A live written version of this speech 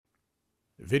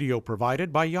Video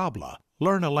provided by Yabla.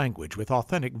 Learn a language with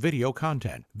authentic video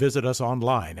content. Visit us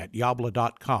online at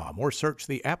yabla.com or search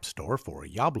the App Store for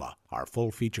Yabla. Our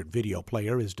full-featured video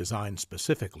player is designed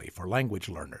specifically for language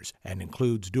learners and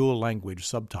includes dual language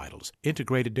subtitles,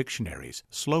 integrated dictionaries,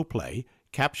 slow play,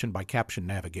 caption-by-caption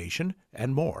navigation,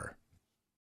 and more.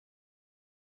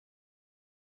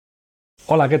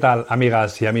 Hola, ¿qué tal,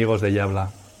 amigas y amigos de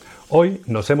Yabla? Hoy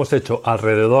nos hemos hecho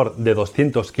alrededor de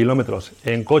 200 kilómetros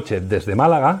en coche desde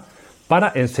Málaga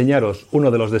para enseñaros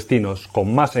uno de los destinos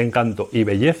con más encanto y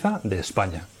belleza de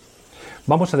España.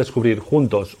 Vamos a descubrir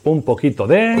juntos un poquito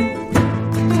de...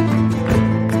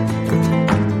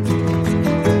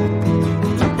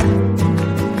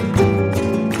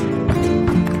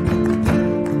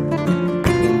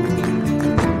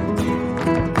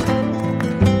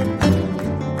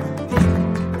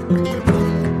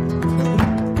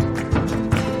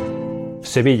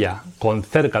 Sevilla, con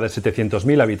cerca de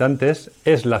 700.000 habitantes,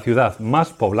 es la ciudad más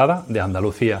poblada de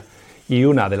Andalucía y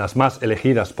una de las más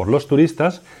elegidas por los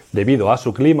turistas debido a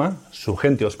su clima, su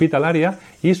gente hospitalaria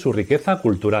y su riqueza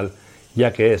cultural,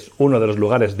 ya que es uno de los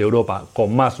lugares de Europa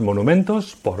con más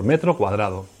monumentos por metro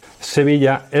cuadrado.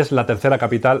 Sevilla es la tercera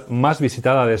capital más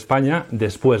visitada de España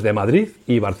después de Madrid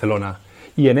y Barcelona,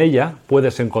 y en ella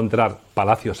puedes encontrar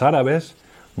palacios árabes,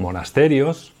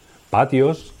 monasterios,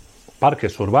 patios,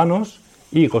 parques urbanos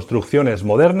y construcciones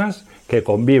modernas que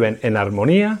conviven en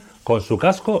armonía con su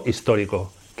casco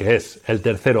histórico, que es el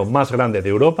tercero más grande de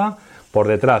Europa por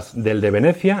detrás del de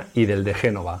Venecia y del de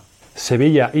Génova.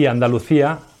 Sevilla y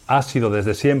Andalucía ha sido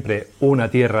desde siempre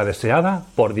una tierra deseada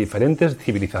por diferentes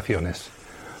civilizaciones.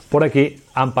 Por aquí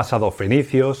han pasado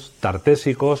fenicios,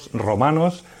 tartésicos,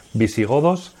 romanos,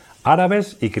 visigodos,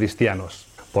 árabes y cristianos.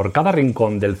 Por cada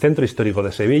rincón del centro histórico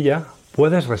de Sevilla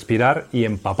puedes respirar y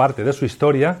empaparte de su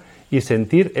historia y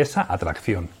sentir esa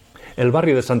atracción. El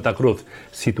barrio de Santa Cruz,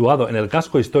 situado en el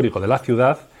casco histórico de la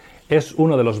ciudad, es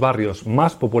uno de los barrios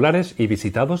más populares y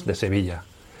visitados de Sevilla.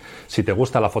 Si te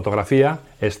gusta la fotografía,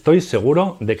 estoy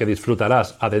seguro de que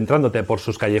disfrutarás adentrándote por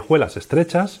sus callejuelas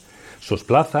estrechas, sus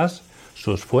plazas,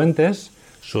 sus fuentes,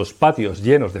 sus patios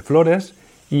llenos de flores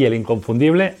y el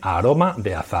inconfundible aroma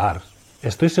de azahar.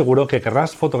 Estoy seguro que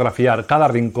querrás fotografiar cada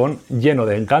rincón lleno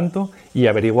de encanto y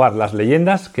averiguar las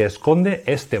leyendas que esconde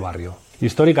este barrio.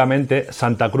 Históricamente,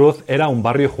 Santa Cruz era un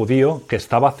barrio judío que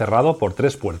estaba cerrado por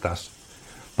 3 puertas.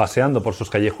 Paseando por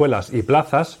sus callejuelas y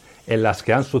plazas, en las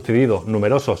que han sucedido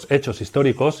numerosos hechos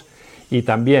históricos, y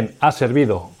también ha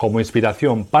servido como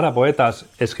inspiración para poetas,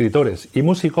 escritores y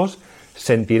músicos,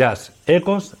 sentirás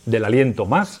ecos del aliento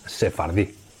más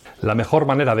sefardí. La mejor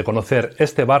manera de conocer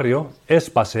este barrio es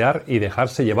pasear y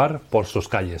dejarse llevar por sus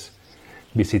calles,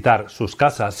 visitar sus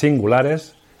casas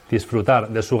singulares, disfrutar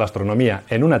de su gastronomía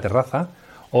en una terraza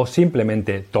o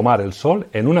simplemente tomar el sol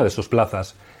en una de sus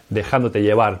plazas, dejándote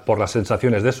llevar por las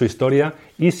sensaciones de su historia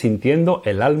y sintiendo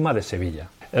el alma de Sevilla.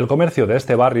 El comercio de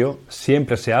este barrio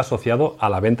siempre se ha asociado a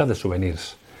la venta de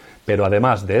souvenirs, pero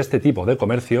además de este tipo de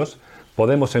comercios,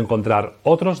 podemos encontrar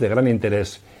otros de gran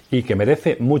interés y que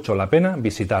merece mucho la pena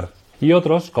visitar, y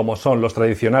otros como son los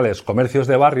tradicionales comercios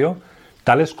de barrio,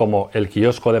 tales como el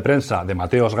kiosco de prensa de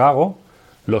Mateos Gago,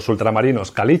 los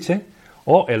ultramarinos Caliche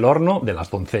o el horno de las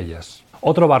doncellas.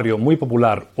 Otro barrio muy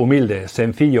popular, humilde,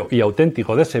 sencillo y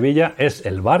auténtico de Sevilla es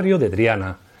el barrio de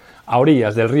Triana, a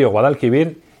orillas del río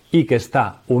Guadalquivir y que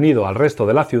está unido al resto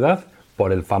de la ciudad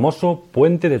por el famoso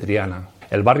Puente de Triana.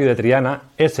 El barrio de Triana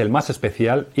es el más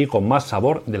especial y con más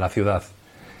sabor de la ciudad.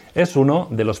 Es uno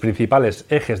de los principales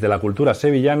ejes de la cultura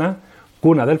sevillana,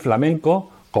 cuna del flamenco,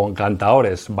 con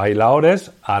cantaores,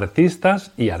 bailaores,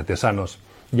 artistas y artesanos,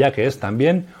 ya que es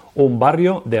también un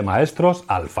barrio de maestros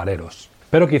alfareros.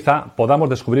 Pero quizá podamos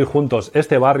descubrir juntos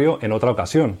este barrio en otra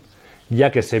ocasión,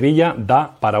 ya que Sevilla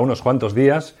da para unos cuantos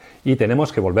días y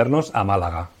tenemos que volvernos a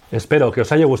Málaga. Espero que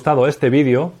os haya gustado este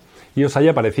vídeo y os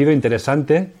haya parecido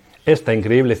interesante esta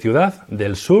increíble ciudad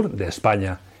del sur de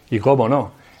España. Y cómo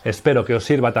no, espero que os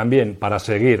sirva también para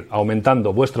seguir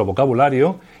aumentando vuestro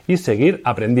vocabulario y seguir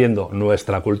aprendiendo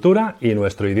nuestra cultura y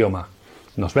nuestro idioma.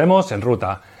 Nos vemos en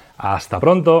ruta. ¡Hasta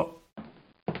pronto!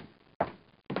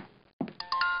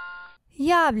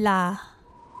 Yabla.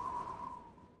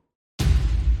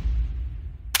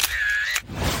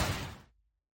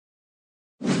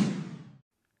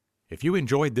 If you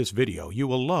enjoyed this video, you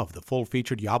will love the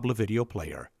full-featured Yabla video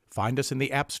player. Find us in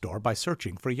the App Store by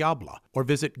searching for Yabla, or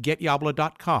visit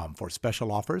getyabla.com for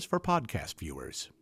special offers for podcast viewers.